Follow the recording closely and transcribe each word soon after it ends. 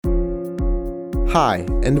Hi,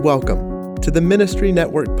 and welcome to the Ministry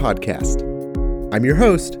Network podcast. I'm your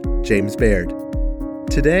host, James Baird.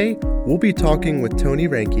 Today, we'll be talking with Tony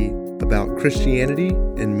Reinke about Christianity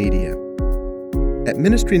and media. At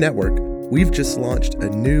Ministry Network, we've just launched a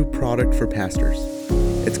new product for pastors.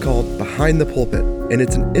 It's called Behind the Pulpit, and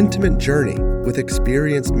it's an intimate journey with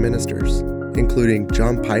experienced ministers, including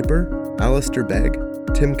John Piper, Alistair Begg,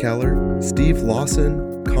 Tim Keller, Steve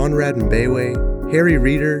Lawson, Conrad Mbewe, Harry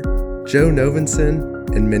Reeder, Joe Novenson,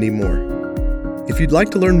 and many more. If you'd like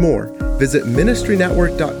to learn more, visit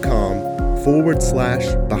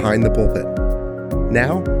ministrynetwork.com/Behind the Pulpit.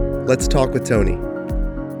 Now, let's talk with Tony.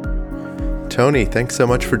 Tony, thanks so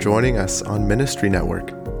much for joining us on Ministry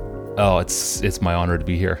Network. Oh, it's my honor to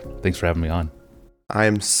be here. Thanks for having me on. I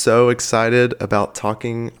am so excited about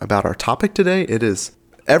talking about our topic today. It is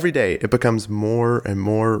every day it becomes more and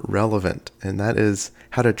more relevant, and that is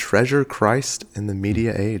how to treasure Christ in the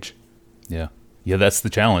media age. Yeah, that's the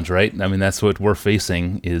challenge, right? I mean, that's what we're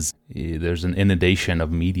facing is there's an inundation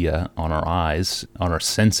of media on our eyes, on our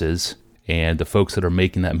senses, and the folks that are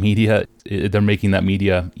making that media, they're making that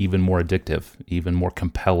media even more addictive, even more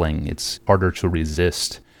compelling. It's harder to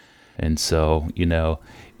resist. And so, in our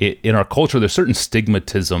culture, there's certain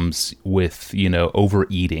stigmatisms with,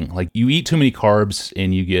 overeating. Like you eat too many carbs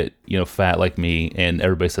and you get, fat like me, and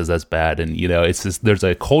everybody says that's bad. And, it's just, there's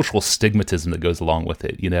a cultural stigmatism that goes along with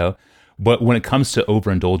it, But when it comes to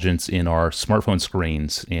overindulgence in our smartphone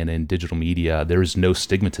screens and in digital media, there's no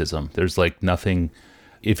stigmatism. There's like nothing.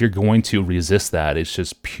 If you're going to resist that, it's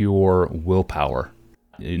just pure willpower.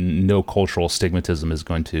 No cultural stigmatism is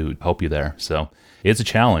going to help you there. So it's a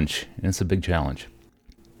challenge, and it's a big challenge.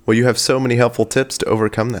 Well, you have so many helpful tips to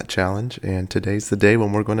overcome that challenge, and today's the day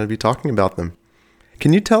when we're going to be talking about them.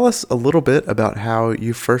 Can you tell us a little bit about how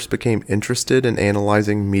you first became interested in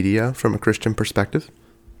analyzing media from a Christian perspective?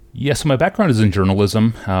 Yeah, so my background is in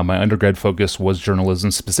journalism. My undergrad focus was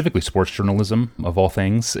journalism, specifically sports journalism, of all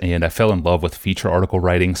things, and I fell in love with feature article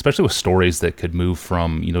writing, especially with stories that could move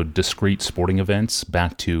from, discrete sporting events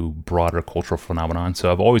back to broader cultural phenomenon.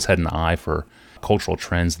 So I've always had an eye for cultural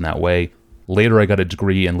trends in that way. Later, I got a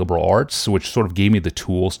degree in liberal arts, which sort of gave me the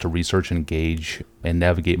tools to research, engage, and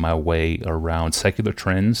navigate my way around secular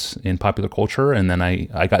trends in popular culture. And then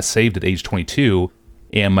I got saved at age 22,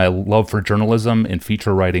 and my love for journalism and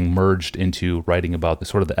feature writing merged into writing about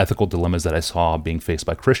the ethical dilemmas that I saw being faced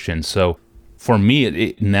by Christians. So for me,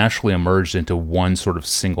 it naturally emerged into one sort of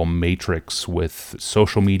single matrix with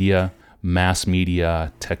social media, mass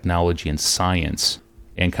media, technology, and science.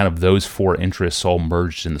 And kind of those four interests all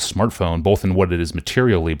merged in the smartphone, both in what it is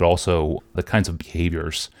materially, but also the kinds of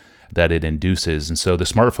behaviors that it induces. And so the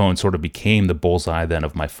smartphone sort of became the bullseye then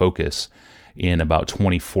of my focus in about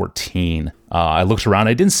 2014. I looked around.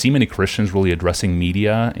 I didn't see many Christians really addressing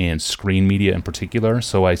media and screen media in particular.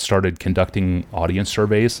 So I started conducting audience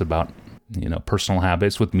surveys about, personal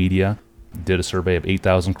habits with media. Did a survey of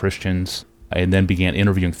 8,000 Christians and then began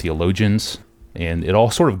interviewing theologians. And it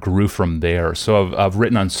all sort of grew from there. So I've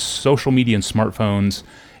written on social media and smartphones,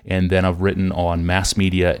 and then I've written on mass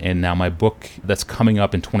media. And now my book that's coming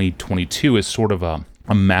up in 2022 is sort of a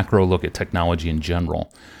macro look at technology in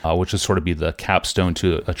general, which will sort of be the capstone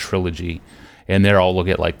to a trilogy. And there I'll look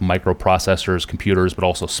at like microprocessors, computers, but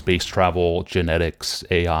also space travel, genetics,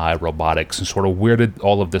 AI, robotics, and sort of where did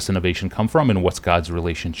all of this innovation come from and what's God's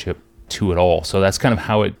relationship to it all. So that's kind of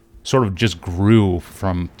how it sort of just grew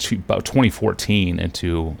from about 2014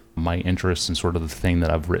 into my interest in sort of the thing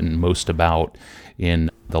that I've written most about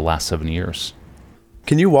in the last 7 years.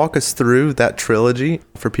 Can you walk us through that trilogy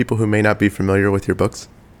for people who may not be familiar with your books?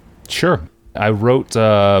 Sure. I wrote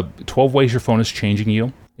 12 Ways Your Phone is Changing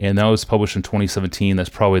You, and that was published in 2017. That's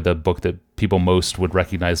probably the book that people most would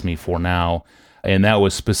recognize me for now. And that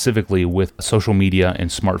was specifically with social media and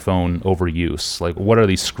smartphone overuse. Like, what are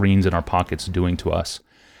these screens in our pockets doing to us?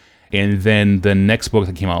 And then the next book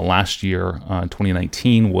that came out last year,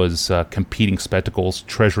 2019, was Competing Spectacles,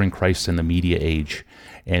 Treasuring Christ in the Media Age.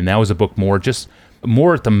 And that was a book more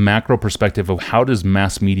at the macro perspective of how does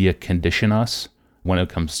mass media condition us when it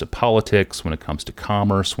comes to politics, when it comes to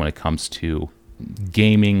commerce, when it comes to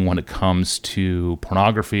gaming, when it comes to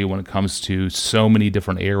pornography, when it comes to so many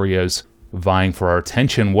different areas vying for our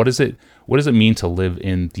attention. What does it mean to live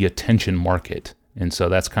in the attention market? And so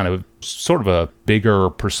that's kind of sort of a bigger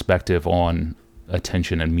perspective on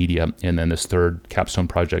attention and media. And then this third capstone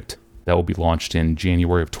project that will be launched in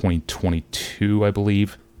January of 2022, I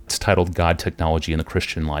believe. It's titled God, Technology, and the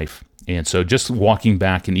Christian Life. And so just walking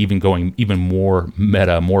back and even going even more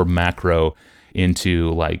meta, more macro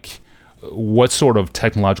into like what sort of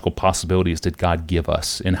technological possibilities did God give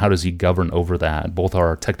us, and how does he govern over that, both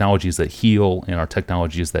our technologies that heal and our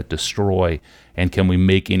technologies that destroy, and can we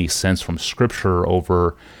make any sense from Scripture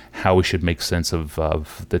over how we should make sense of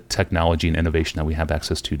the technology and innovation that we have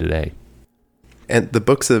access to today? And the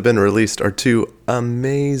books that have been released are two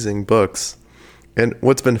amazing books. And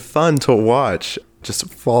what's been fun to watch,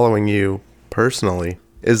 just following you personally,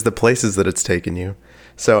 is the places that it's taken you.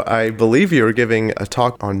 So I believe you were giving a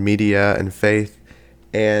talk on media and faith,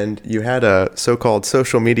 and you had a so-called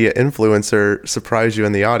social media influencer surprise you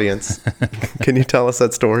in the audience. Can you tell us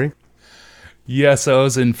that story? Yeah, so I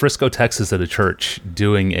was in Frisco, Texas at a church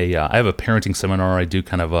doing I have a parenting seminar. I do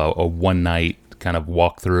kind of a one-night kind of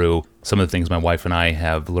walk through some of the things my wife and I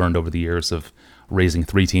have learned over the years of raising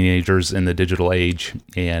 3 teenagers in the digital age.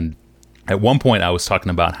 And at one point I was talking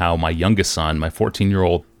about how my youngest son, my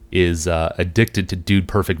 14-year-old, is addicted to Dude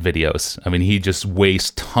Perfect videos. I mean, he just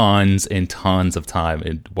wastes tons and tons of time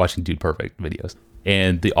in watching Dude Perfect videos.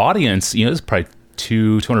 And the audience, there's probably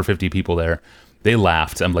 250 people there. They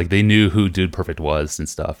laughed. I'm like, they knew who Dude Perfect was and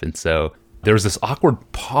stuff. And so there was this awkward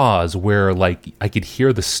pause where like I could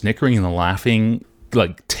hear the snickering and the laughing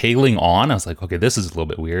like tailing on. I was like, okay, this is a little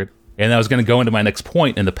bit weird. And I was going to go into my next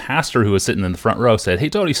point, and the pastor who was sitting in the front row said, "Hey,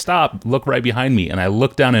 Tony, stop, look right behind me." And I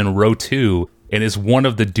looked down in row 2, and it's one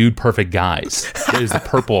of the Dude Perfect guys. It is the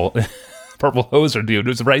purple hoser dude. It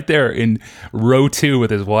was right there in row 2 with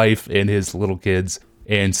his wife and his little kids.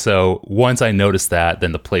 And so once I noticed that,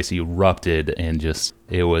 then the place erupted, and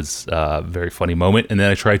it was a very funny moment. And then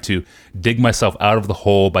I tried to dig myself out of the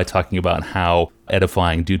hole by talking about how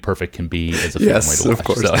edifying Dude Perfect can be as a family to watch. Yes, of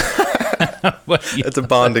course. So, but, it's a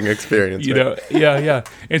bonding experience. Yeah.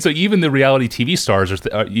 And so even the reality TV stars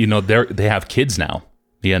they have kids now.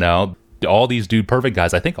 All these Dude Perfect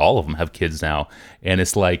guys, I think all of them have kids now. And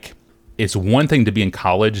it's like, it's one thing to be in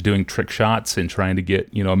college doing trick shots and trying to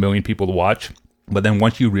get, 1 million people to watch. But then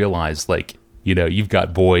once you realize, you've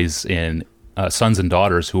got boys and sons and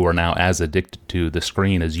daughters who are now as addicted to the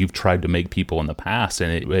screen as you've tried to make people in the past.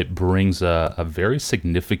 And it brings a very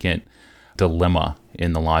significant dilemma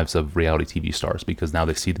in the lives of reality TV stars, because now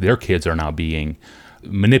they see their kids are now being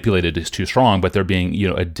manipulated is too strong, but they're being,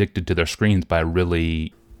 addicted to their screens by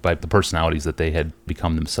the personalities that they had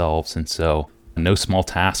become themselves. And so no small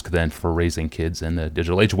task then for raising kids in the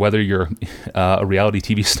digital age, whether you're a reality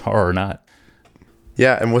TV star or not.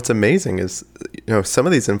 Yeah, and what's amazing is, some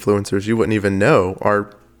of these influencers you wouldn't even know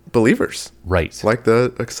are believers. Right.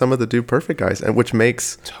 Like some of the Dude Perfect guys, and which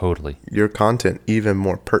makes totally your content even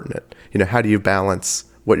more pertinent. How do you balance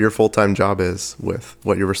what your full-time job is with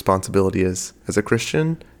what your responsibility is as a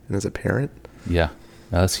Christian and as a parent? Yeah,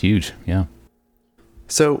 that's huge. Yeah.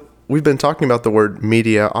 So we've been talking about the word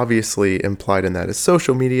media. Obviously implied in that is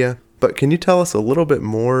social media, but can you tell us a little bit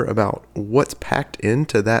more about what's packed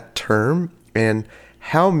into that term and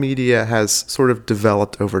how media has sort of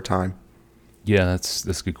developed over time? Yeah, that's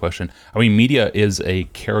a good question. I mean, media is a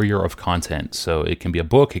carrier of content. So it can be a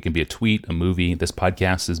book, it can be a tweet, a movie. This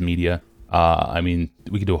podcast is media.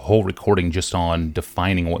 We could do a whole recording just on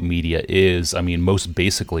defining what media is. I mean, most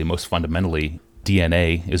fundamentally,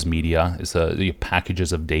 DNA is media. It's the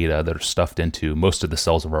packages of data that are stuffed into most of the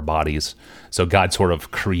cells of our bodies. So God sort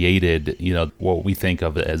of created, what we think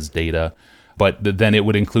of as data. But then it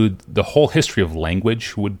would include the whole history of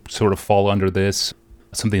language would sort of fall under this.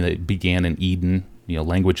 Something that began in Eden.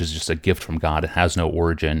 Language is just a gift from God. It has no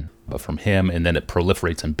origin but from him, and then it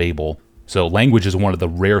proliferates in Babel. So language is one of the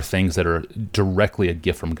rare things that are directly a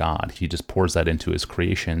gift from God. He just pours that into his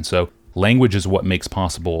creation. So language is what makes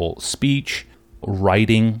possible speech,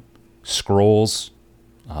 writing, scrolls,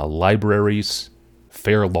 libraries,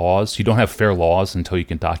 fair laws. You don't have fair laws until you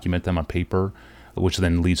can document them on paper, which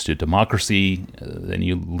then leads to democracy,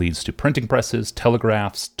 leads to printing presses,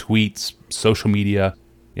 telegraphs, tweets, social media,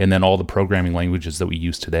 and then all the programming languages that we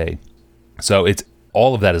use today. So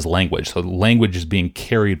all of that is language. So language is being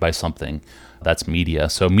carried by something. That's media.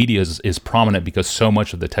 So media is prominent because so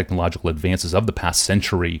much of the technological advances of the past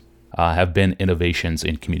century have been innovations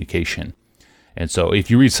in communication. And so if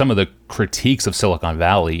you read some of the critiques of Silicon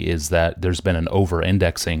Valley, is that there's been an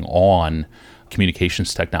over-indexing on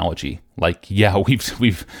communications technology. Like, yeah,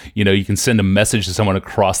 we've you can send a message to someone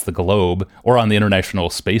across the globe or on the International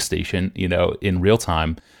Space Station, in real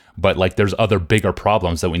time. But like, there's other bigger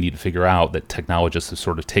problems that we need to figure out that technologists have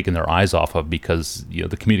sort of taken their eyes off of, because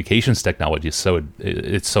the communications technology is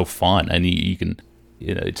it's so fun, and you can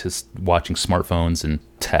just watching smartphones and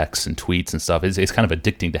texts and tweets and stuff. It's kind of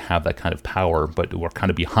addicting to have that kind of power. But we're kind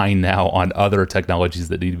of behind now on other technologies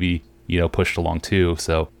that need to be pushed along too.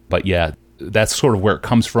 So, but yeah. that's sort of where it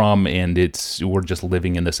comes from, and we're just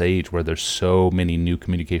living in this age where there's so many new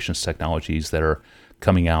communications technologies that are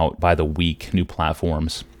coming out by the week, new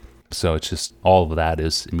platforms. So it's just all of that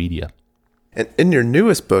is media. And in your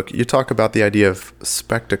newest book, you talk about the idea of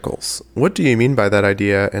spectacles. What do you mean by that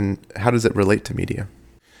idea, and how does it relate to media?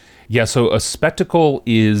 Yeah, so a spectacle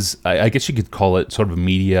is, I guess you could call it sort of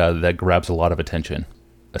media that grabs a lot of attention.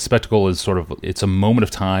 A spectacle is it's a moment of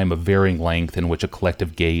time of varying length in which a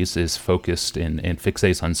collective gaze is focused and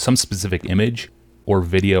fixates on some specific image or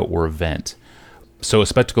video or event. So a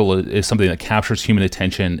spectacle is something that captures human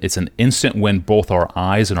attention. It's an instant when both our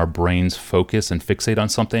eyes and our brains focus and fixate on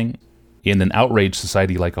something. In an outraged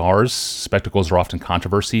society like ours, spectacles are often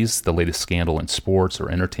controversies, the latest scandal in sports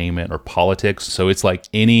or entertainment or politics. So it's like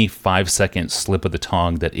any 5-second slip of the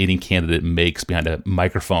tongue that any candidate makes behind a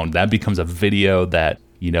microphone, that becomes a video that,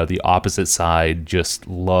 the opposite side just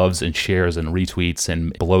loves and shares and retweets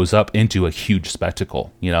and blows up into a huge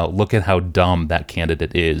spectacle. Look at how dumb that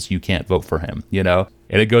candidate is. You can't vote for him, and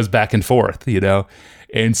it goes back and forth,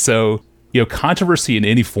 And so, controversy in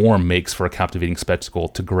any form makes for a captivating spectacle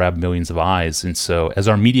to grab millions of eyes. And so as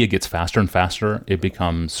our media gets faster and faster, it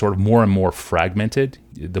becomes sort of more and more fragmented.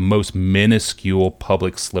 The most minuscule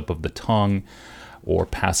public slip of the tongue or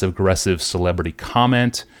passive-aggressive celebrity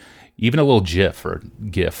comment, even a little GIF or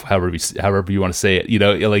GIF, however you want to say it,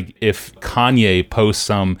 like if Kanye posts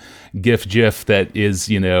some GIF that is,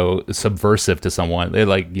 subversive to someone, they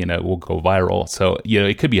will go viral. So,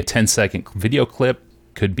 it could be a 10-second video clip,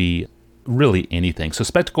 could be really anything. So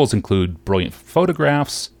spectacles include brilliant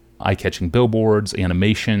photographs, eye-catching billboards,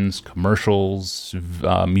 animations, commercials,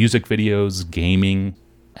 music videos, gaming,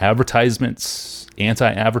 advertisements,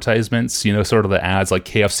 anti-advertisements, sort of the ads like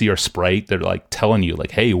KFC or Sprite. They're like telling you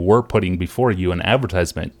like, hey, we're putting before you an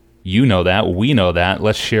advertisement. You know that, we know that,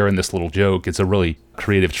 let's share in this little joke. It's a really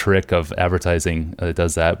creative trick of advertising that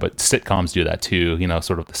does that, but sitcoms do that too,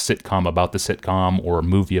 sort of the sitcom about the sitcom or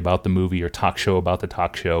movie about the movie or talk show about the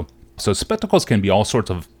talk show. So spectacles can be all sorts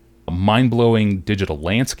of mind-blowing digital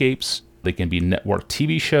landscapes. They can be network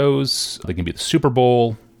TV shows. They can be the Super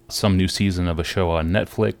Bowl, some new season of a show on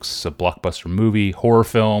Netflix, a blockbuster movie, horror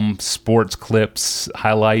film, sports clips,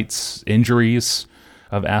 highlights, injuries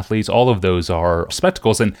of athletes. All of those are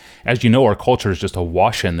spectacles. And as you know, our culture is just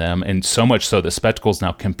awash in them. And so much so that spectacles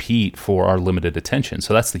now compete for our limited attention.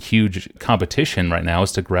 So that's the huge competition right now,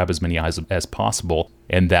 is to grab as many eyes as possible.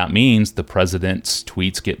 And that means the president's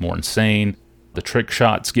tweets get more insane. The trick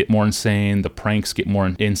shots get more insane. The pranks get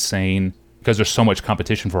more insane because there's so much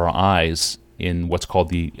competition for our eyes in what's called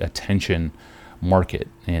the attention market.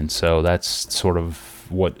 And so that's sort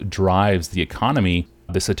of what drives the economy,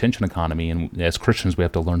 this attention economy. And as Christians, we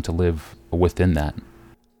have to learn to live within that.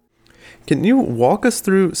 Can you walk us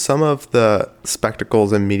through some of the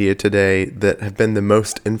spectacles in media today that have been the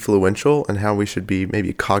most influential and how we should be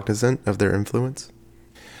maybe cognizant of their influence?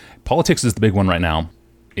 Politics is the big one right now.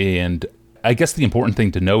 And I guess the important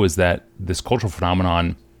thing to know is that this cultural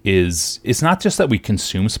phenomenon it's not just that we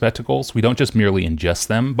consume spectacles. We don't just merely ingest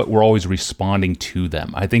them, but we're always responding to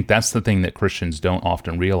them. I think that's the thing that Christians don't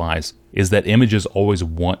often realize, is that images always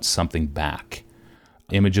want something back.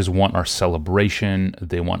 Images want our celebration.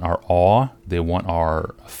 They want our awe. They want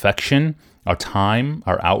our affection, our time,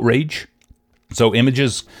 our outrage. So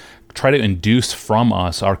images try to induce from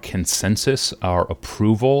us our consensus, our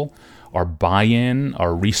approval, our buy-in,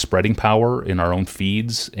 our respreading power in our own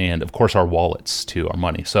feeds, and of course our wallets too, our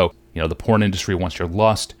money. So, the porn industry wants your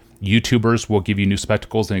lust. YouTubers will give you new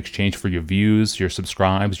spectacles in exchange for your views, your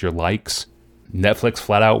subscribes, your likes. Netflix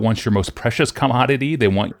flat out wants your most precious commodity. They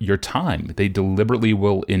want your time. They deliberately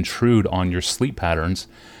will intrude on your sleep patterns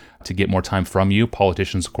to get more time from you.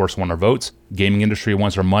 Politicians, of course, want our votes. Gaming industry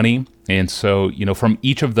wants our money. And so, from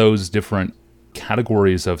each of those different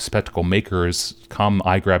categories of spectacle makers come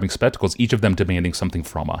eye-grabbing spectacles, each of them demanding something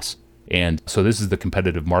from us. And so this is the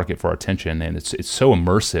competitive market for our attention, and it's so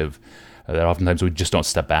immersive that oftentimes we just don't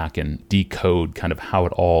step back and decode kind of how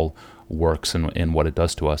it all works and what it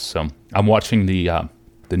does to us. So I'm watching the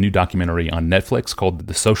new documentary on Netflix called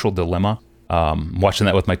The Social Dilemma. I'm watching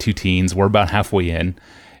that with my 2 teens. We're about halfway in.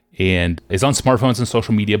 And it's on smartphones and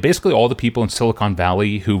social media. Basically, all the people in Silicon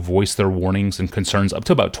Valley who voiced their warnings and concerns up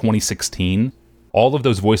to about 2016, all of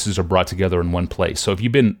those voices are brought together in one place. So if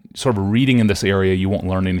you've been sort of reading in this area, you won't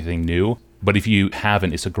learn anything new. But if you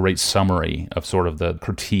haven't, it's a great summary of sort of the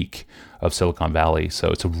critique of Silicon Valley. So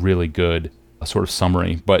it's a really good sort of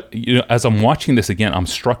summary. But as I'm watching this again, I'm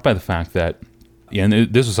struck by the fact that, and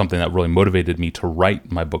this is something that really motivated me to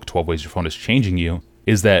write my book, 12 Ways Your Phone is Changing You,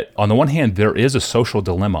 is that on the one hand, there is a social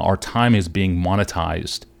dilemma. Our time is being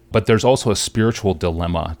monetized But there's also a spiritual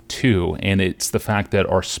dilemma too, and it's the fact that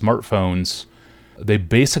our smartphones, they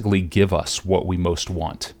basically give us what we most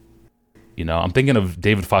want. I'm thinking of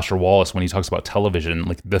David Foster Wallace when he talks about television.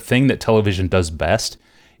 Like, the thing that television does best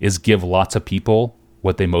is give lots of people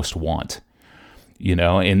what they most want.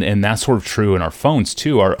 And that's sort of true in our phones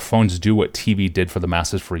too. Our phones do what TV did for the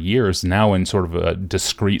masses for years, now in sort of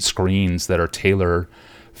discrete screens that are tailored,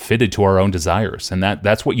 fitted to our own desires. And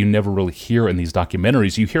that's what you never really hear in these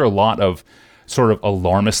documentaries. You hear a lot of sort of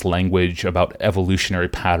alarmist language about evolutionary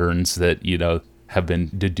patterns that, have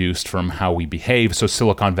been deduced from how we behave. So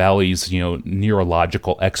Silicon Valley's,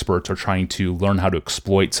 neurological experts are trying to learn how to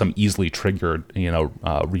exploit some easily triggered,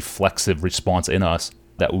 reflexive response in us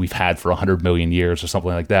that we've had for 100 million years or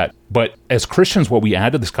something like that. But as Christians, what we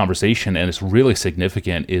add to this conversation, and it's really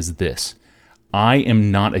significant, is this. I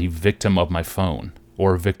am not a victim of my phone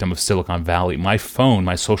or a victim of Silicon Valley. My phone,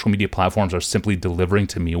 my social media platforms are simply delivering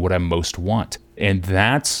to me what I most want. And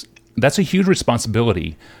that's a huge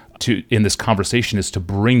responsibility in this conversation, is to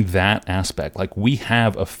bring that aspect. Like, we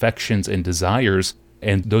have affections and desires,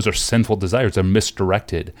 and those are sinful desires. They're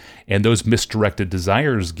misdirected. And those misdirected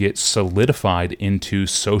desires get solidified into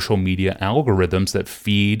social media algorithms that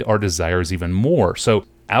feed our desires even more. So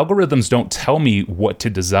algorithms don't tell me what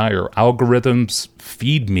to desire. Algorithms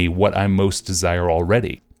feed me what I most desire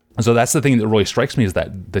already. And so that's the thing that really strikes me, is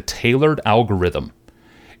that the tailored algorithm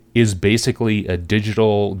is basically a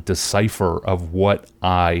digital decipher of what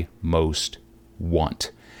I most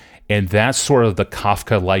want. And that's sort of the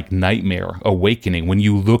Kafka-like nightmare awakening when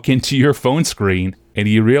you look into your phone screen and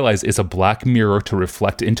you realize it's a black mirror to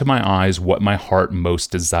reflect into my eyes what my heart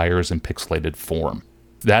most desires in pixelated form.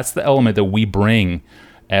 That's the element that we bring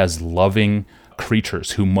as loving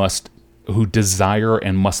creatures who desire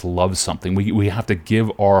and must love something. We have to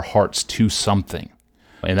give our hearts to something.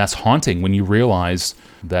 And that's haunting when you realize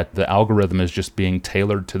that the algorithm is just being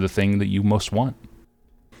tailored to the thing that you most want.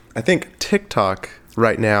 I think TikTok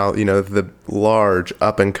right now, the large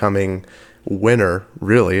up-and-coming winner,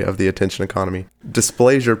 really, of the attention economy,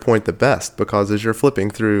 displays your point the best, because as you're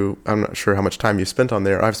flipping through, I'm not sure how much time you spent on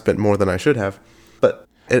there. I've spent more than I should have. But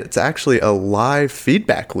it's actually a live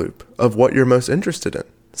feedback loop of what you're most interested in.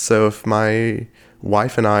 So if my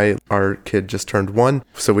wife and I, our kid just turned 1,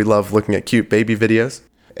 so we love looking at cute baby videos.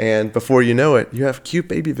 And before you know it, you have cute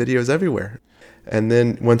baby videos everywhere. And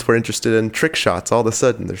then once we're interested in trick shots, all of a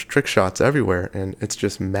sudden there's trick shots everywhere. And it's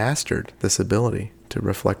just mastered this ability to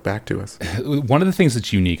reflect back to us. One of the things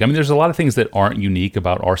that's unique, there's a lot of things that aren't unique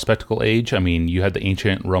about our spectacle age. You had the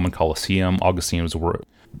ancient Roman Colosseum. Augustine was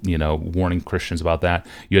warning Christians about that.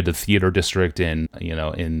 You had the theater district in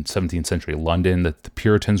 17th century London that the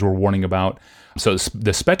Puritans were warning about. So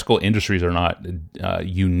the spectacle industries are not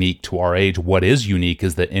unique to our age. What is unique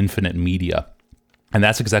is the infinite media. And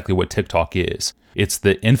that's exactly what TikTok is. It's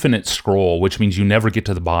the infinite scroll, which means you never get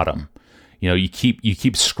to the bottom. You keep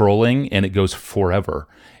scrolling and it goes forever.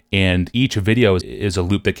 And each video is a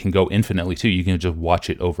loop that can go infinitely too. You can just watch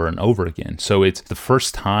it over and over again. So it's the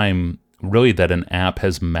first time really that an app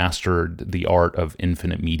has mastered the art of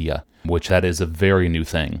infinite media, which that is a very new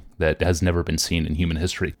thing that has never been seen in human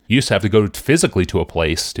history. You used to have to go physically to a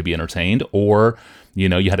place to be entertained, or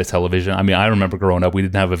you had a television. I remember growing up, we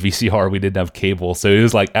didn't have a VCR, we didn't have cable. So it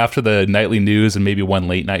was like after the nightly news and maybe one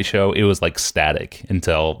late night show, it was like static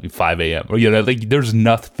until 5 a.m. Or, there was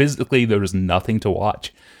nothing to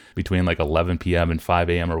watch between like 11 p.m. and 5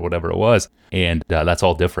 a.m. or whatever it was. And that's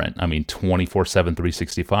all different. 24/7,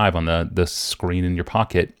 365 on the screen in your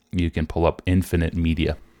pocket, you can pull up infinite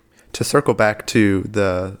media. To circle back to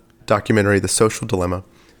the documentary, The Social Dilemma,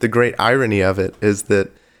 the great irony of it is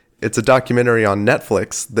that it's a documentary on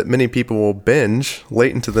Netflix that many people will binge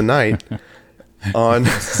late into the night on,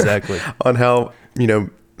 exactly. on how,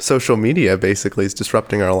 social media basically is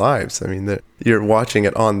disrupting our lives. That you're watching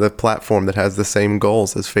it on the platform that has the same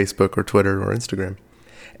goals as Facebook or Twitter or Instagram.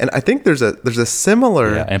 And I think there's a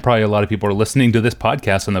similar... Yeah, and probably a lot of people are listening to this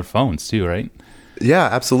podcast on their phones too, right? Yeah,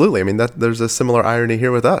 absolutely. There's a similar irony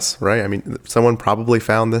here with us, right? Someone probably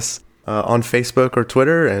found this on Facebook or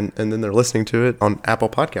Twitter, and then they're listening to it on Apple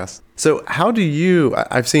Podcasts. So how do you...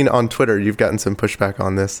 I've seen on Twitter, you've gotten some pushback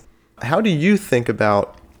on this. How do you think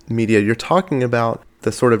about media? You're talking about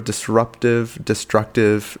the sort of disruptive,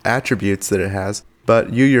 destructive attributes that it has,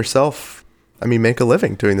 but you yourself, make a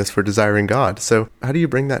living doing this for desiring God. So how do you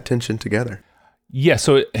bring that tension together? Yeah,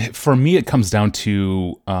 so for me, it comes down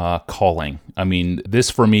to calling. This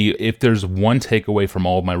for me, if there's one takeaway from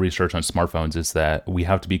all of my research on smartphones, is that we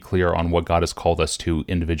have to be clear on what God has called us to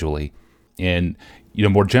individually. And,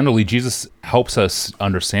 more generally, Jesus helps us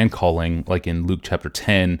understand calling, like in Luke chapter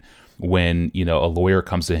 10, when, a lawyer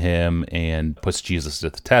comes to him and puts Jesus to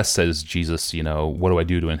the test, says, Jesus, what do I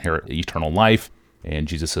do to inherit eternal life? And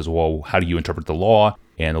Jesus says, well, how do you interpret the law?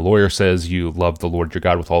 And the lawyer says, you love the Lord your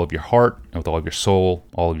God with all of your heart, and with all of your soul,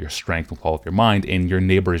 all of your strength, with all of your mind, and your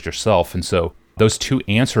neighbor is yourself. And so those two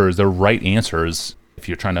answers, they're right answers. If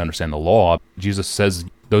you're trying to understand the law, Jesus says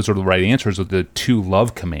those are the right answers with the two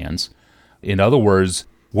love commands. In other words,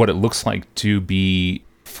 what it looks like to be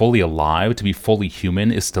fully alive, to be fully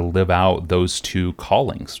human, is to live out those two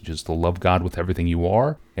callings, which is to love God with everything you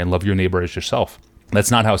are and love your neighbor as yourself. That's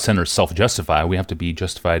not how sinners self-justify. We have to be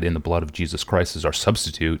justified in the blood of Jesus Christ as our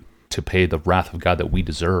substitute to pay the wrath of God that we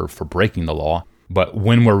deserve for breaking the law. But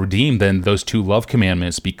when we're redeemed, then those two love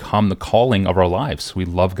commandments become the calling of our lives. We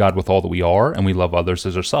love God with all that we are, and we love others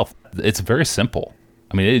as ourselves. It's very simple.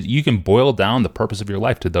 I mean, you can boil down the purpose of your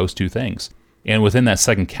life to those two things. And within that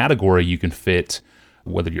second category, you can fit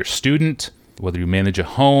whether you're a student, whether you manage a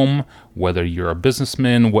home, whether you're a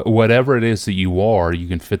businessman, whatever it is that you are, you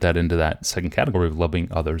can fit that into that second category of loving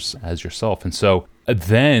others as yourself. And so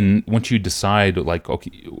then once you decide, like,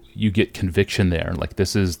 okay, you get conviction there, like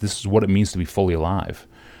this is what it means to be fully alive.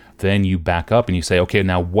 Then you back up and you say, okay,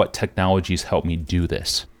 now what technologies help me do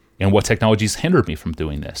this? And what technologies hindered me from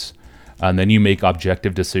doing this? And then you make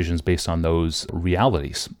objective decisions based on those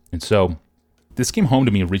realities. And so this came home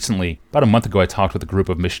to me recently. About a month ago, I talked with a group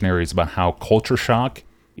of missionaries about how culture shock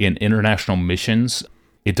in international missions,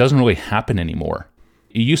 it doesn't really happen anymore.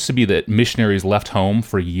 It used to be that missionaries left home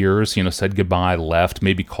for years, said goodbye, left,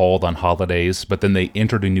 maybe called on holidays, but then they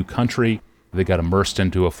entered a new country, they got immersed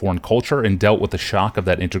into a foreign culture and dealt with the shock of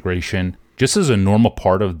that integration just as a normal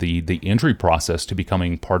part of the entry process to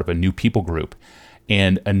becoming part of a new people group.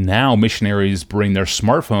 And now missionaries bring their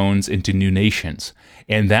smartphones into new nations.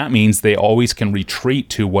 And that means they always can retreat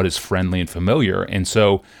to what is friendly and familiar. And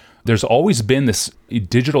so there's always been this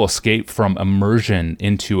digital escape from immersion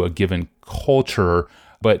into a given culture,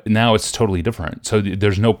 but now it's totally different. So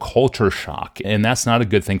there's no culture shock. And that's not a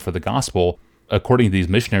good thing for the gospel. According to these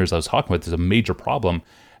missionaries I was talking about, there's a major problem.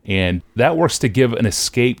 And that works to give an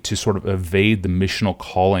escape to sort of evade the missional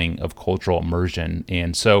calling of cultural immersion.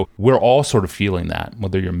 And so we're all sort of feeling that,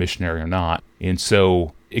 whether you're a missionary or not. And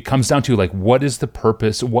so it comes down to, like, what is the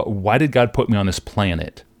purpose? Why did God put me on this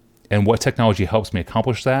planet? And what technology helps me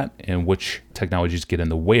accomplish that? And which technologies get in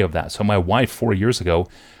the way of that? So my wife 4 years ago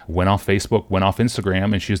went off Facebook, went off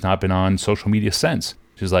Instagram, and she's not been on social media since.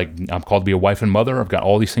 She's like, I'm called to be a wife and mother. I've got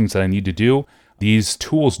all these things that I need to do. These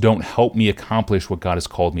tools don't help me accomplish what God has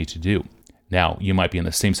called me to do. Now, you might be in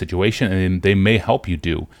the same situation, and they may help you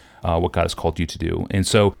do what God has called you to do. And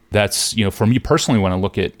so that's, for me personally, when I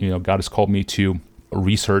look at, God has called me to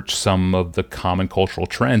research some of the common cultural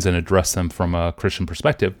trends and address them from a Christian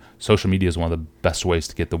perspective, social media is one of the best ways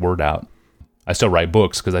to get the word out. I still write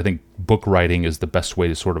books because I think book writing is the best way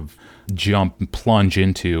to sort of jump and plunge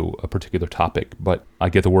into a particular topic, but I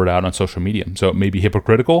get the word out on social media. So it may be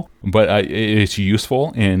hypocritical, but it's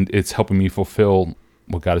useful and it's helping me fulfill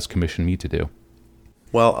what God has commissioned me to do.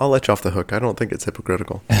 Well, I'll let you off the hook. I don't think it's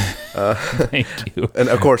hypocritical. Thank you. And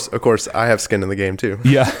of course, I have skin in the game too.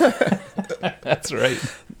 Yeah, that's right.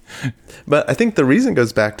 But I think the reason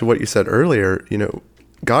goes back to what you said earlier.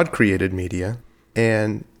 God created media,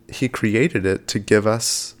 and He created it to give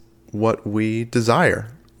us what we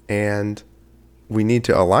desire. And we need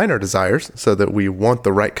to align our desires so that we want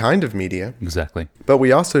the right kind of media. Exactly. But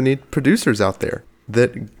we also need producers out there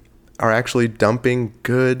that are actually dumping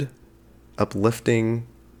good, uplifting,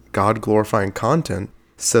 God-glorifying content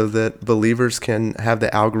so that believers can have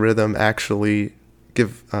the algorithm actually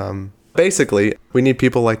give... Basically, we need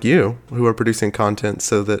people like you who are producing content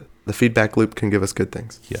so that the feedback loop can give us good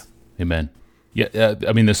things. Yeah. Amen. Yeah, the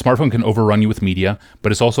smartphone can overrun you with media,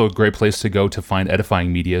 but it's also a great place to go to find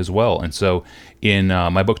edifying media as well. And so in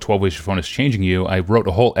my book, 12 Ways Your Phone is Changing You, I wrote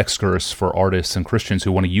a whole excursus for artists and Christians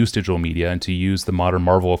who want to use digital media and to use the modern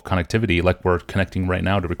marvel of connectivity, like we're connecting right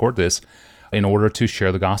now to record this, in order to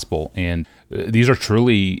share the gospel. And these are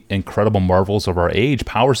truly incredible marvels of our age,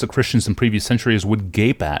 powers that Christians in previous centuries would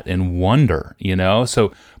gape at and wonder,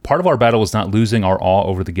 So part of our battle is not losing our awe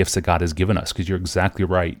over the gifts that God has given us, because you're exactly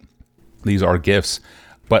right. These are gifts,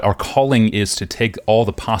 but our calling is to take all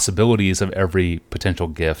the possibilities of every potential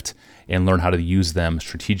gift and learn how to use them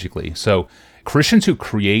strategically. So Christians who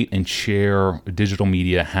create and share digital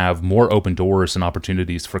media have more open doors and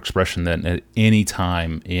opportunities for expression than at any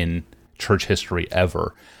time in church history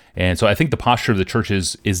ever. And so I think the posture of the church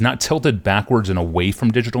is not tilted backwards and away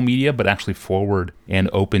from digital media, but actually forward and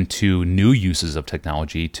open to new uses of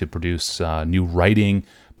technology to produce new writing,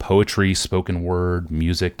 poetry, spoken word,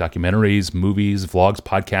 music, documentaries, movies, vlogs,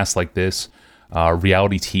 podcasts like this,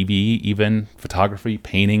 reality TV, even photography,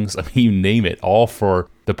 paintings, I mean, you name it, all for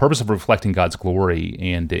the purpose of reflecting God's glory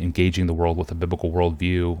and engaging the world with a biblical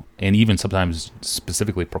worldview, and even sometimes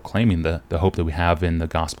specifically proclaiming the hope that we have in the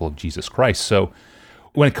gospel of Jesus Christ. So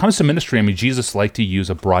when it comes to ministry, I mean, Jesus liked to use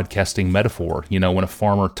a broadcasting metaphor. When a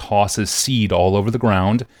farmer tosses seed all over the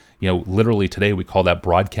ground, literally today we call that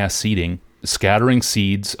broadcast seeding, scattering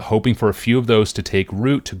seeds, hoping for a few of those to take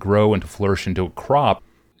root, to grow, and to flourish into a crop.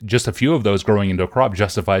 Just a few of those growing into a crop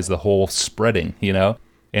justifies the whole spreading,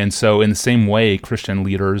 And so in the same way, Christian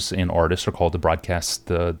leaders and artists are called to broadcast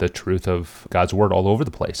the truth of God's word all over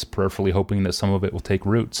the place, prayerfully hoping that some of it will take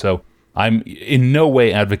root. So I'm in no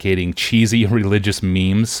way advocating cheesy religious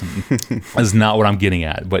memes. That's not what I'm getting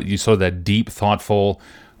at. But you saw that deep, thoughtful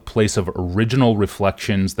place of original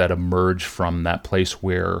reflections that emerge from that place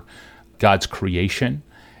where God's creation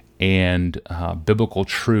and biblical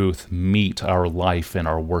truth meet our life and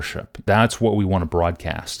our worship. That's what we want to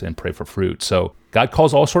broadcast and pray for fruit. So God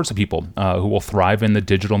calls all sorts of people who will thrive in the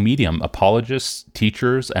digital medium: apologists,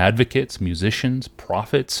 teachers, advocates, musicians,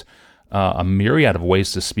 prophets, a myriad of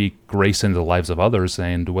ways to speak grace into the lives of others,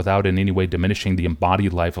 and without in any way diminishing the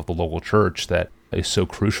embodied life of the local church that is so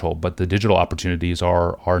crucial. But the digital opportunities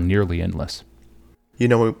are nearly endless.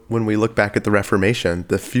 When we look back at the Reformation,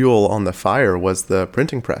 the fuel on the fire was the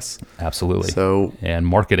printing press. Absolutely. And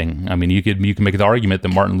marketing. I mean, you can make the argument that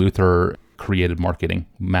Martin Luther created marketing,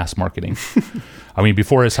 mass marketing. I mean,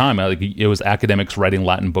 before his time, it was academics writing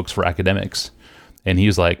Latin books for academics. And he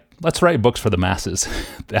was like, let's write books for the masses.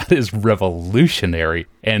 That is revolutionary.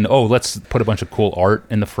 And, let's put a bunch of cool art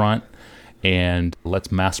in the front, and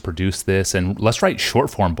let's mass produce this, and let's write short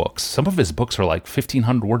form books. Some of his books are like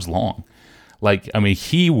 1,500 words long.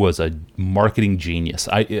 He was a marketing genius.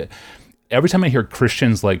 Every time I hear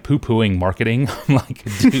Christians poo-pooing marketing, I'm like,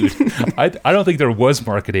 dude, I don't think there was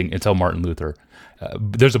marketing until Martin Luther.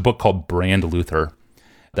 There's a book called Brand Luther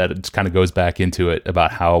that kind of goes back into it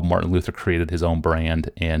about how Martin Luther created his own brand.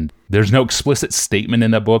 And there's no explicit statement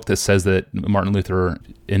in that book that says that Martin Luther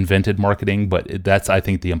invented marketing, but that's, I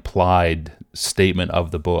think, the implied statement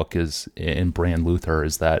of the book is in Brand Luther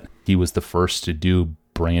is that he was the first to do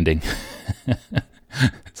branding.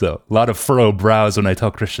 So a lot of furrowed brows when I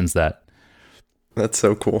tell Christians that. That's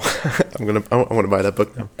so cool. I want to buy that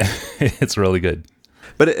book now. It's really good.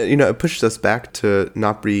 But it pushes us back to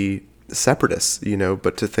not be separatists,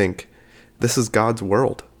 but to think this is God's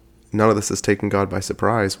world. None of this is taking God by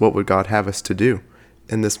surprise. What would God have us to do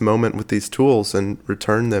in this moment with these tools and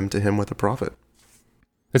return them to him with a profit?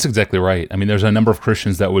 That's exactly right. I mean, there's a number of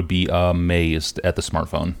Christians that would be amazed at the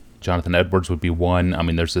smartphone. Jonathan Edwards would be one. I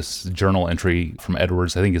mean, there's this journal entry from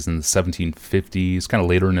Edwards, I think is in the 1750s, kind of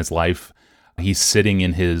later in his life. He's sitting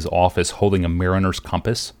in his office holding a mariner's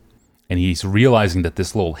compass, and he's realizing that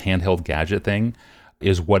this little handheld gadget thing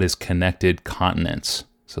is what has connected continents.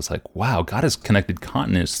 So it's like, wow, God has connected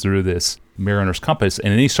continents through this mariner's compass.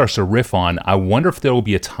 And then he starts to riff on, I wonder if there will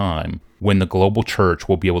be a time when the global church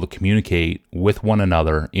will be able to communicate with one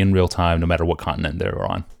another in real time, no matter what continent they're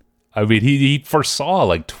on. I mean, he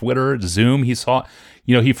foresaw Twitter, Zoom. He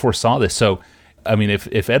foresaw this. So, I mean,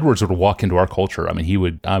 if Edwards would walk into our culture, he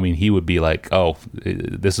would be like, oh,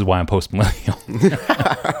 this is why I'm post-millennial.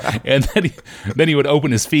 And then he would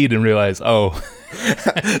open his feed and realize, oh,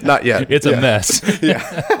 not yet. It's a mess.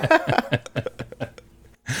 Yeah.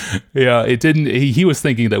 Yeah, it didn't. He was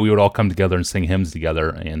thinking that we would all come together and sing hymns together,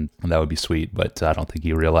 and that would be sweet. But I don't think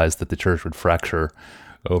he realized that the church would fracture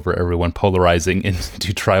over everyone polarizing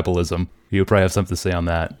into tribalism. He would probably have something to say on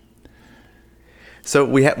that. So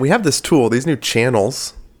we have this tool, these new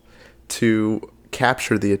channels to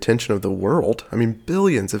capture the attention of the world. I mean,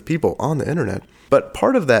 billions of people on the internet. But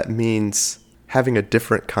part of that means having a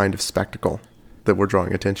different kind of spectacle that we're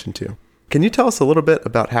drawing attention to. Can you tell us a little bit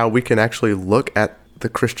about how we can actually look at the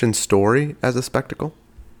Christian story as a spectacle?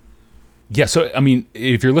 Yeah, so, I mean,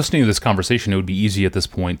 if you're listening to this conversation, it would be easy at this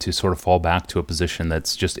point to sort of fall back to a position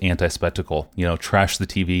that's just anti-spectacle. Trash the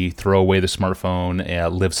TV, throw away the smartphone,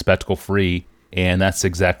 live spectacle-free. And that's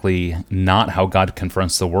exactly not how God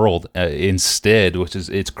confronts the world. Instead,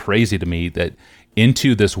 it's crazy to me that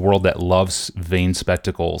into this world that loves vain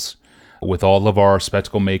spectacles, with all of our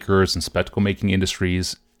spectacle makers and spectacle making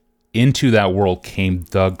industries, into that world came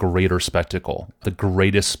the greater spectacle, the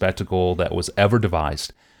greatest spectacle that was ever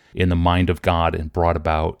devised in the mind of God and brought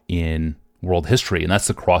about in world history. And that's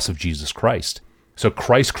the cross of Jesus Christ. So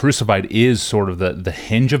Christ crucified is sort of the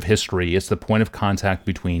hinge of history. It's the point of contact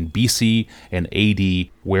between BC and AD,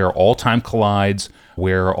 where all time collides,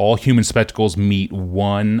 where all human spectacles meet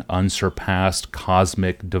one unsurpassed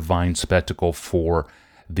cosmic divine spectacle for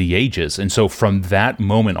the ages. And so from that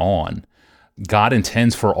moment on, God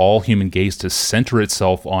intends for all human gaze to center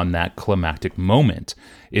itself on that climactic moment.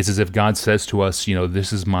 It's as if God says to us,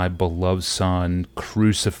 this is my beloved Son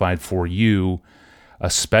crucified for you, a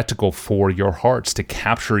spectacle for your hearts to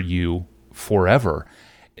capture you forever.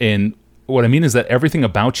 And what I mean is that everything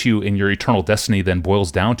about you and your eternal destiny then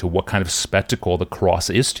boils down to what kind of spectacle the cross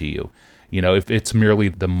is to you. If it's merely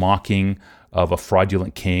the mocking of a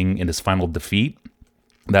fraudulent king in his final defeat,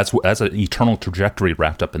 that's an eternal trajectory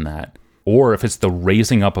wrapped up in that. Or if it's the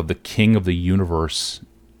raising up of the King of the universe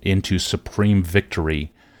into supreme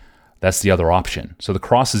victory, that's the other option. So the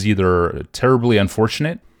cross is either terribly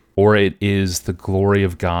unfortunate, or it is the glory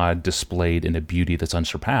of God displayed in a beauty that's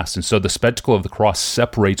unsurpassed. And so the spectacle of the cross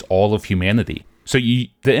separates all of humanity. So the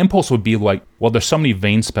impulse would be like, well, there's so many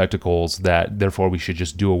vain spectacles that therefore we should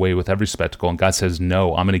just do away with every spectacle. And God says,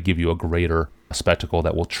 no, I'm going to give you a greater spectacle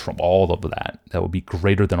that will trump all of that. That will be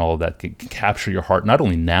greater than all of that, can capture your heart, not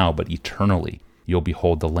only now, but eternally. You'll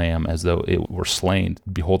behold the Lamb as though it were slain,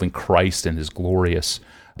 beholding Christ in his glorious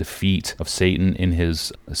defeat of Satan, in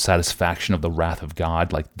his satisfaction of the wrath of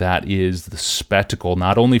God. Like, that is the spectacle,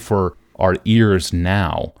 not only for our ears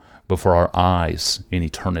now, but for our eyes in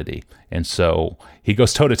eternity. And so he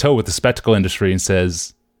goes toe-to-toe with the spectacle industry and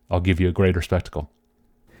says, I'll give you a greater spectacle.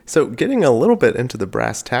 So getting a little bit into the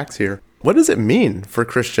brass tacks here, what does it mean for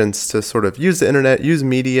Christians to sort of use the internet, use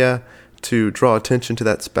media to draw attention to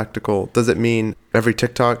that spectacle? Does it mean every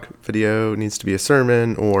TikTok video needs to be a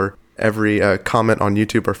sermon, or every comment on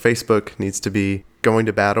YouTube or Facebook needs to be going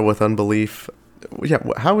to battle with unbelief? Yeah,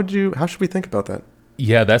 how should we think about that?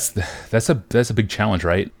 Yeah, that's a big challenge,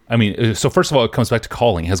 right? I mean, so first of all, it comes back to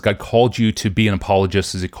calling. Has God called you to be an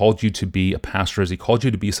apologist? Has he called you to be a pastor? Has he called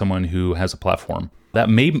you to be someone who has a platform? That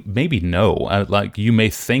maybe no. Like, you may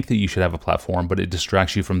think that you should have a platform, but it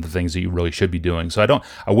distracts you from the things that you really should be doing. So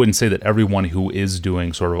I wouldn't say that everyone who is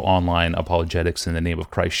doing sort of online apologetics in the name of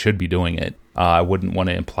Christ should be doing it. I wouldn't want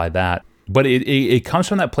to imply that. But it comes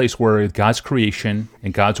from that place where God's creation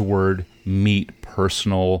and God's word meet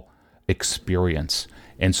personal experience.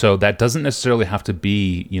 And so that doesn't necessarily have to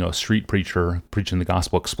be, a street preacher preaching the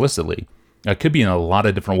gospel explicitly. It could be in a lot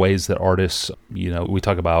of different ways that artists, we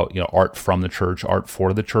talk about, art from the church, art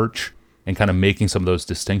for the church, and kind of making some of those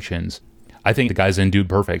distinctions. I think the guys in Dude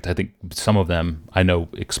Perfect, I think some of them, I know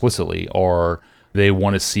explicitly, they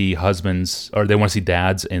want to see husbands, or they want to see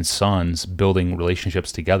dads and sons building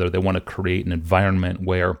relationships together. They want to create an environment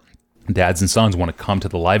where dads and sons want to come to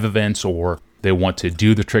the live events, or they want to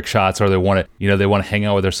do the trick shots, or they want to hang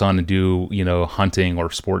out with their son and do, hunting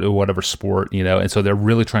or sport, or whatever sport, and so they're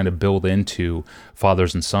really trying to build into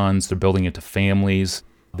fathers and sons. They're building into families.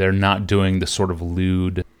 They're not doing the sort of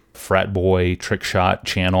lewd frat boy trick shot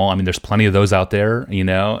channel. I mean, there's plenty of those out there,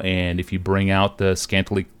 and if you bring out the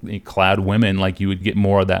scantily clad women, like, you would get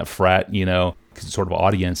more of that frat, sort of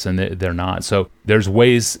audience, and they're not. So there's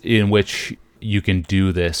ways in which you can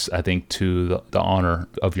do this, I think, to the honor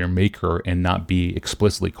of your maker and not be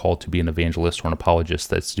explicitly called to be an evangelist or an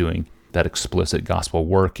apologist that's doing that explicit gospel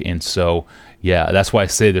work. And so, yeah, that's why I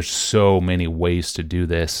say there's so many ways to do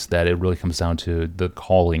this, that it really comes down to the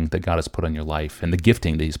calling that God has put on your life and the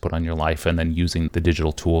gifting that he's put on your life, and then using the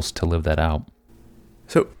digital tools to live that out.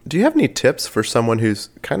 So do you have any tips for someone who's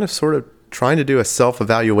kind of sort of trying to do a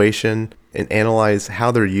self-evaluation and analyze how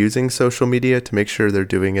they're using social media to make sure they're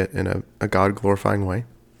doing it in a God-glorifying way?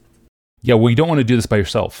 Yeah, well, you don't want to do this by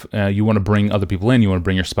yourself. You want to bring other people in. You want to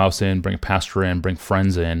bring your spouse in, bring a pastor in, bring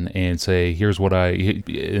friends in, and say, here's what and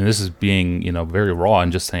this is being, very raw,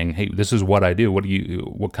 and just saying, hey, this is what I do.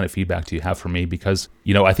 What kind of feedback do you have for me? Because,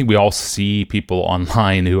 I think we all see people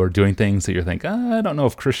online who are doing things that you're thinking, I don't know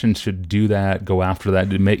if Christians should do that, go after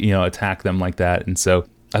that, attack them like that. And so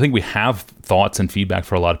I think we have thoughts and feedback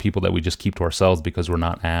for a lot of people that we just keep to ourselves because we're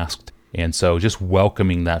not asked. And so just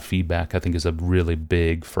welcoming that feedback, I think, is a really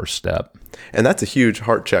big first step. And that's a huge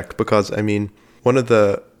heart check, because, I mean, one of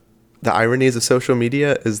the ironies of social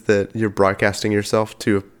media is that you're broadcasting yourself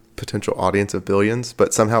to a potential audience of billions,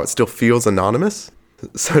 but somehow it still feels anonymous.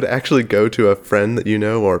 So to actually go to a friend that you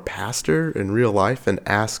know, or a pastor in real life, and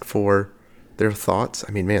ask for their thoughts,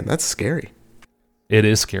 I mean, man, that's scary. It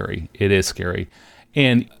is scary. It is scary.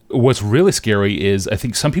 And what's really scary is, I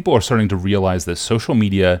think some people are starting to realize that social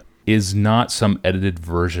media is not some edited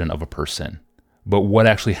version of a person, but what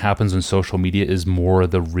actually happens in social media is more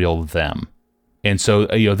the real them. And so,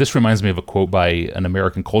 this reminds me of a quote by an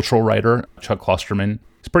American cultural writer, Chuck Klosterman.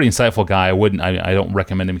 He's a pretty insightful guy. I don't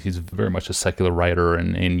recommend him. He's very much a secular writer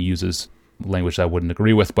and uses language that I wouldn't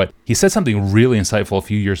agree with, but he said something really insightful a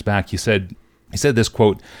few years back. He said this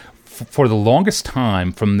quote, for the longest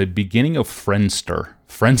time, from the beginning of Friendster,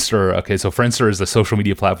 okay, so Friendster is the social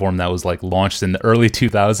media platform that was like launched in the early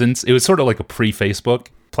 2000s. It was sort of like a pre-Facebook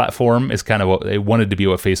platform. It's kind of what they wanted to be,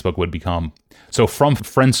 what Facebook would become. So from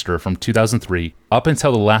Friendster, from 2003, up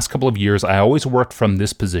until the last couple of years, I always worked from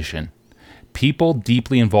this position. People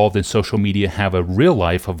deeply involved in social media have a real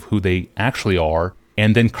life of who they actually are,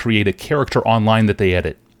 and then create a character online that they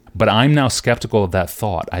edit. But I'm now skeptical of that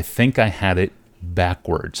thought. I think I had it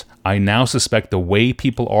backwards. I now suspect the way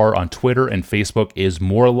people are on Twitter and Facebook is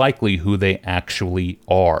more likely who they actually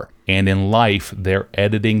are. And in life, they're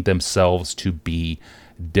editing themselves to be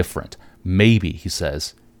different. Maybe, he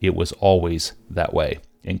says, it was always that way,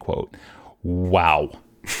 end quote. Wow.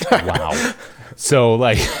 Wow. So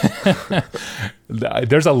like,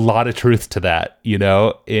 there's a lot of truth to that, you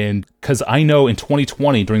know, and because I know in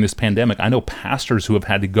 2020 during this pandemic, I know pastors who have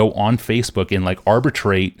had to go on Facebook and like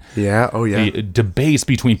arbitrate debates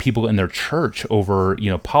between people in their church over, you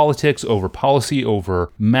know, politics, over policy,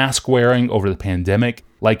 over mask wearing, over the pandemic.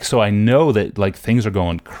 Like, so I know that like things are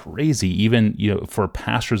going crazy, even, you know, for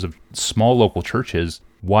pastors of small local churches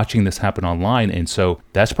watching this happen online. And so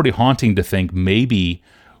that's pretty haunting to think maybe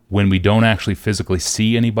when we don't actually physically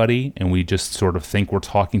see anybody and we just sort of think we're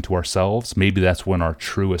talking to ourselves, maybe that's when our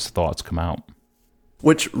truest thoughts come out.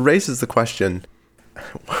 Which raises the question,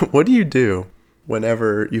 what do you do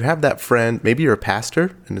whenever you have that friend, maybe you're a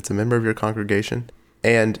pastor and it's a member of your congregation,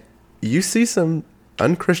 and you see some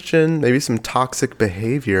unchristian, maybe some toxic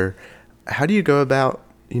behavior? How do you go about,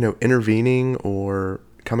 you know, intervening or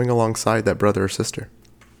coming alongside that brother or sister?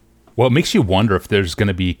 Well, it makes you wonder if there's going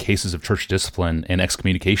to be cases of church discipline and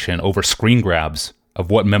excommunication over screen grabs of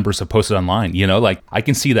what members have posted online. You know, like I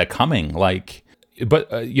can see that coming. Like, but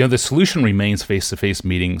you know, the solution remains face-to-face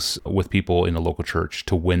meetings with people in a local church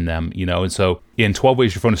to win them. You know, and so in 12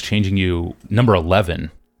 Ways Your Phone is Changing You, number 11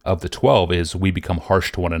 of the 12 is we become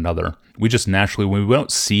harsh to one another. We just naturally, when we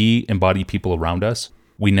don't see embodied people around us,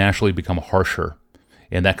 we naturally become harsher,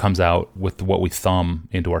 and that comes out with what we thumb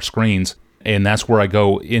into our screens. And that's where I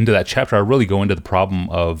go into that chapter. I really go into the problem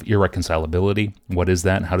of irreconcilability. What is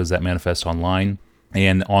that? How does that manifest online?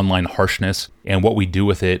 And online harshness, and what we do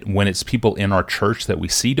with it when it's people in our church that we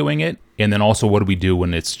see doing it. And then also, what do we do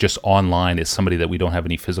when it's just online? It's somebody that we don't have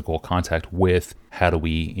any physical contact with. How do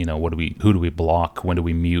we, you know, who do we block? When do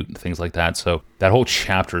we mute? Things like that. So that whole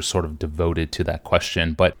chapter is sort of devoted to that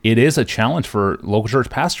question. But it is a challenge for local church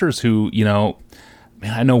pastors who, you know,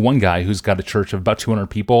 man, I know one guy who's got a church of about 200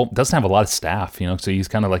 people, doesn't have a lot of staff, you know, so he's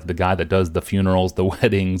kind of like the guy that does the funerals, the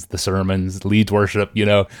weddings, the sermons, leads worship, you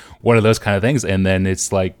know, one of those kind of things. And then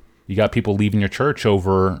it's like, you got people leaving your church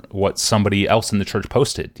over what somebody else in the church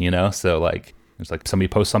posted, you know? So like, it's like somebody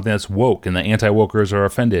posts something that's woke and the anti-wokers are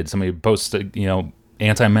offended. Somebody posts, you know,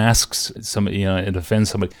 anti-masks, somebody, you know, it offends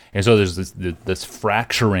somebody. And so there's this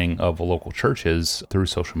fracturing of local churches through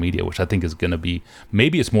social media, which I think is going to be,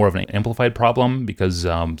 maybe it's more of an amplified problem because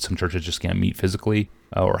some churches just can't meet physically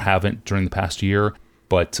or haven't during the past year.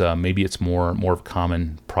 But maybe it's more of a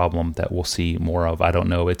common problem that we'll see more of. I don't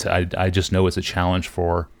know. I just know it's a challenge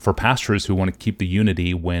for pastors who want to keep the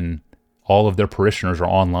unity when all of their parishioners are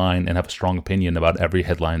online and have a strong opinion about every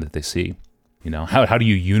headline that they see. You know, how do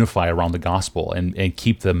you unify around the gospel and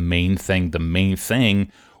keep the main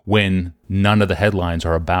thing when none of the headlines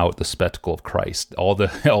are about the spectacle of Christ? All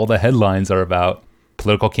the headlines are about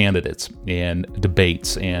political candidates and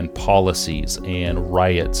debates and policies and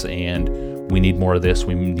riots and we need more of this,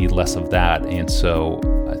 we need less of that. And so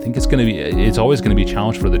I think it's always going to be a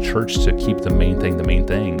challenge for the church to keep the main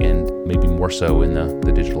thing, and maybe more so in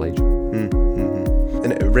the digital age. Mm-hmm.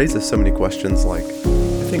 And it raises so many questions. Like,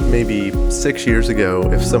 I think maybe 6 years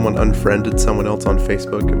ago, if someone unfriended someone else on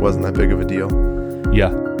Facebook, it wasn't that big of a deal. Yeah.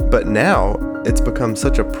 But now it's become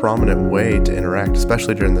such a prominent way to interact,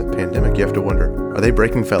 especially during the pandemic. You have to wonder, are they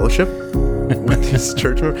breaking fellowship with this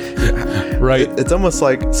church member? Right. It's almost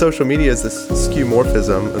like social media is this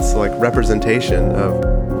skeuomorphism. It's like representation of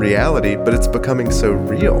reality, but it's becoming so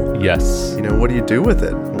real. Yes. You know, what do you do with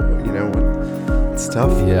it? You know, it's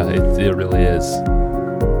tough. Yeah, it really is.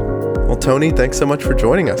 Well, Tony, thanks so much for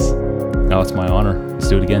joining us. No, it's my honor. Let's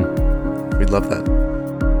do it again. We'd love that.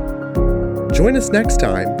 Join us next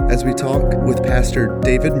time as we talk with Pastor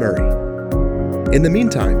David Murray. In the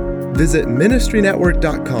meantime, visit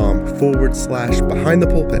ministrynetwork.com/behind the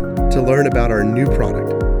pulpit to learn about our new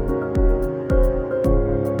product.